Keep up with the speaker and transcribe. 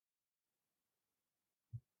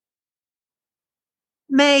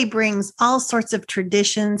May brings all sorts of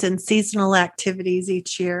traditions and seasonal activities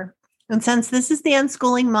each year. And since this is the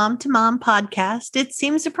Unschooling Mom to Mom podcast, it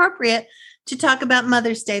seems appropriate to talk about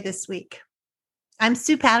Mother's Day this week. I'm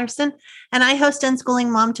Sue Patterson, and I host Unschooling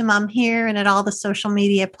Mom to Mom here and at all the social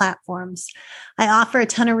media platforms. I offer a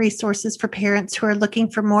ton of resources for parents who are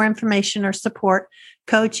looking for more information or support,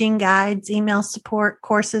 coaching, guides, email support,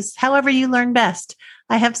 courses, however you learn best.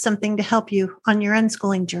 I have something to help you on your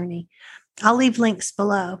unschooling journey. I'll leave links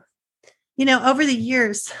below. You know, over the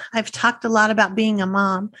years, I've talked a lot about being a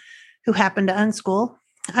mom who happened to unschool.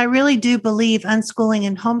 I really do believe unschooling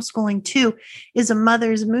and homeschooling too is a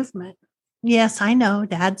mother's movement. Yes, I know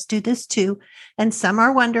dads do this too, and some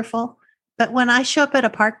are wonderful. But when I show up at a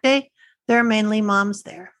park day, there are mainly moms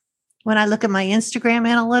there. When I look at my Instagram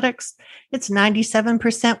analytics, it's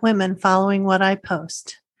 97% women following what I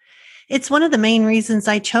post. It's one of the main reasons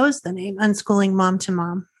I chose the name Unschooling Mom to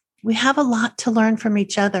Mom. We have a lot to learn from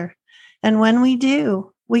each other. And when we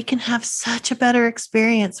do, we can have such a better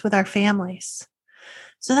experience with our families.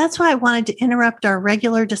 So that's why I wanted to interrupt our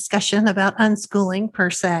regular discussion about unschooling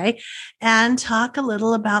per se and talk a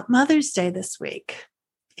little about Mother's Day this week.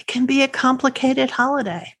 It can be a complicated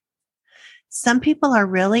holiday. Some people are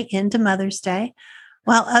really into Mother's Day,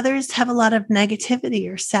 while others have a lot of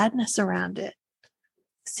negativity or sadness around it.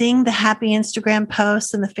 Seeing the happy Instagram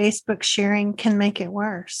posts and the Facebook sharing can make it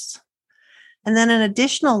worse. And then an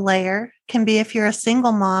additional layer can be if you're a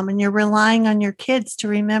single mom and you're relying on your kids to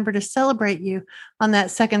remember to celebrate you on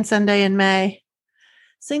that second Sunday in May.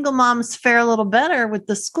 Single moms fare a little better with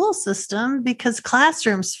the school system because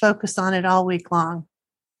classrooms focus on it all week long.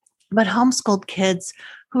 But homeschooled kids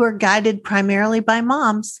who are guided primarily by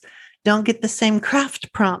moms don't get the same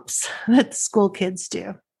craft prompts that school kids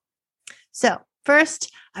do. So,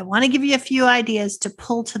 first, I want to give you a few ideas to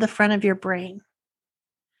pull to the front of your brain.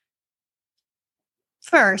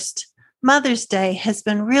 First, Mother's Day has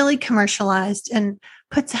been really commercialized and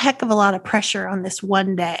puts a heck of a lot of pressure on this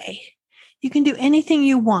one day. You can do anything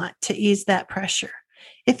you want to ease that pressure.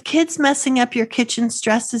 If kids messing up your kitchen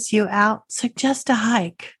stresses you out, suggest a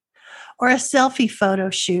hike or a selfie photo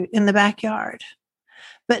shoot in the backyard.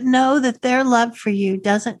 But know that their love for you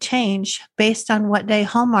doesn't change based on what day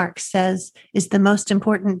Hallmark says is the most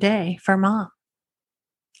important day for mom.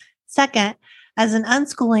 Second, as an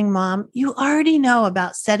unschooling mom, you already know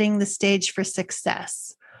about setting the stage for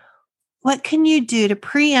success. What can you do to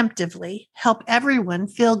preemptively help everyone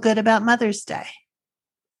feel good about Mother's Day?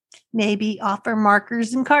 Maybe offer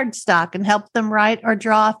markers and cardstock and help them write or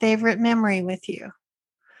draw a favorite memory with you.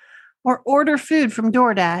 Or order food from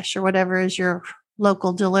DoorDash or whatever is your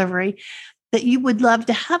local delivery that you would love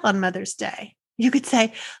to have on Mother's Day. You could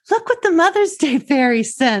say, look what the Mother's Day fairy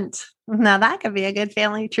sent. Now that could be a good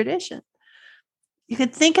family tradition. You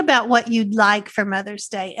could think about what you'd like for Mother's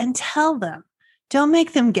Day and tell them. Don't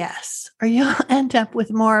make them guess, or you'll end up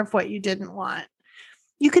with more of what you didn't want.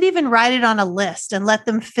 You could even write it on a list and let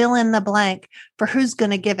them fill in the blank for who's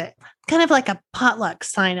going to give it. Kind of like a potluck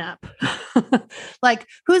sign up. Like,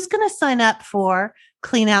 who's going to sign up for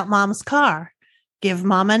clean out mom's car? Give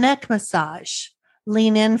mom a neck massage,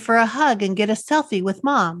 lean in for a hug and get a selfie with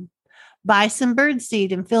mom, buy some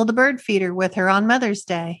birdseed and fill the bird feeder with her on Mother's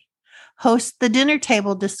Day, host the dinner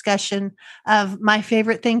table discussion of my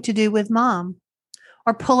favorite thing to do with mom,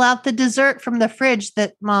 or pull out the dessert from the fridge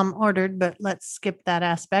that mom ordered, but let's skip that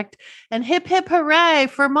aspect, and hip, hip, hooray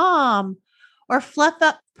for mom, or fluff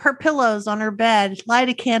up her pillows on her bed, light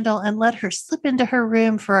a candle, and let her slip into her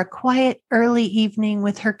room for a quiet early evening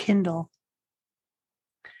with her Kindle.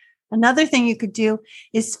 Another thing you could do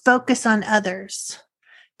is focus on others.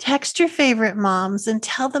 Text your favorite moms and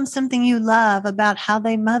tell them something you love about how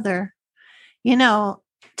they mother. You know,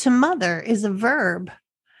 to mother is a verb.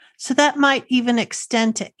 So that might even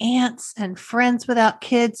extend to aunts and friends without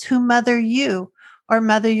kids who mother you or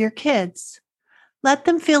mother your kids. Let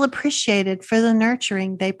them feel appreciated for the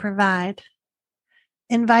nurturing they provide.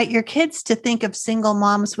 Invite your kids to think of single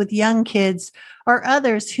moms with young kids or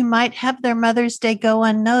others who might have their Mother's Day go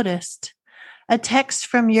unnoticed. A text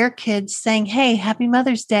from your kids saying, hey, happy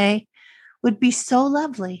Mother's Day would be so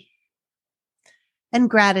lovely. And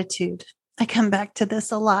gratitude. I come back to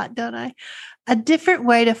this a lot, don't I? A different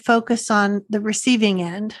way to focus on the receiving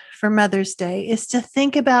end for Mother's Day is to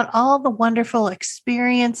think about all the wonderful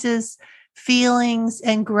experiences, feelings,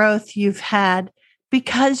 and growth you've had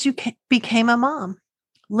because you became a mom.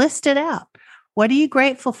 List it out. What are you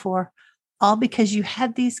grateful for? All because you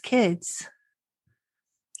had these kids.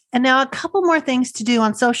 And now a couple more things to do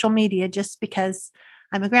on social media, just because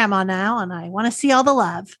I'm a grandma now and I want to see all the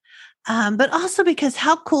love. But also because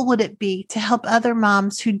how cool would it be to help other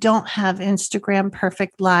moms who don't have Instagram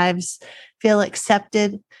perfect lives feel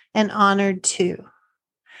accepted and honored too?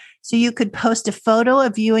 So you could post a photo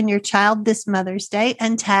of you and your child this Mother's Day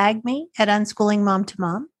and tag me at Unschooling Mom to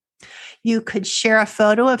Mom. You could share a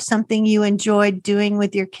photo of something you enjoyed doing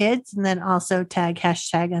with your kids and then also tag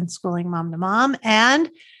hashtag Unschooling Mom to Mom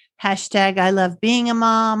and hashtag I love being a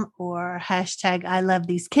mom or hashtag I love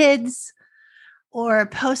these kids, or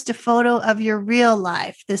post a photo of your real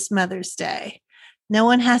life this Mother's Day. No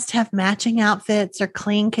one has to have matching outfits or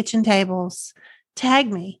clean kitchen tables.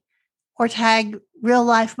 Tag me or tag real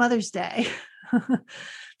life Mother's Day.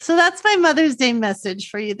 So that's my Mother's Day message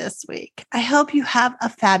for you this week. I hope you have a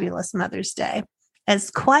fabulous Mother's Day, as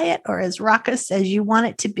quiet or as raucous as you want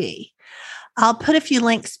it to be. I'll put a few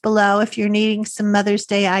links below if you're needing some Mother's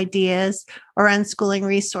Day ideas or unschooling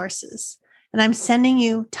resources. And I'm sending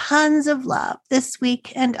you tons of love this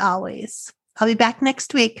week and always. I'll be back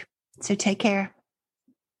next week, so take care.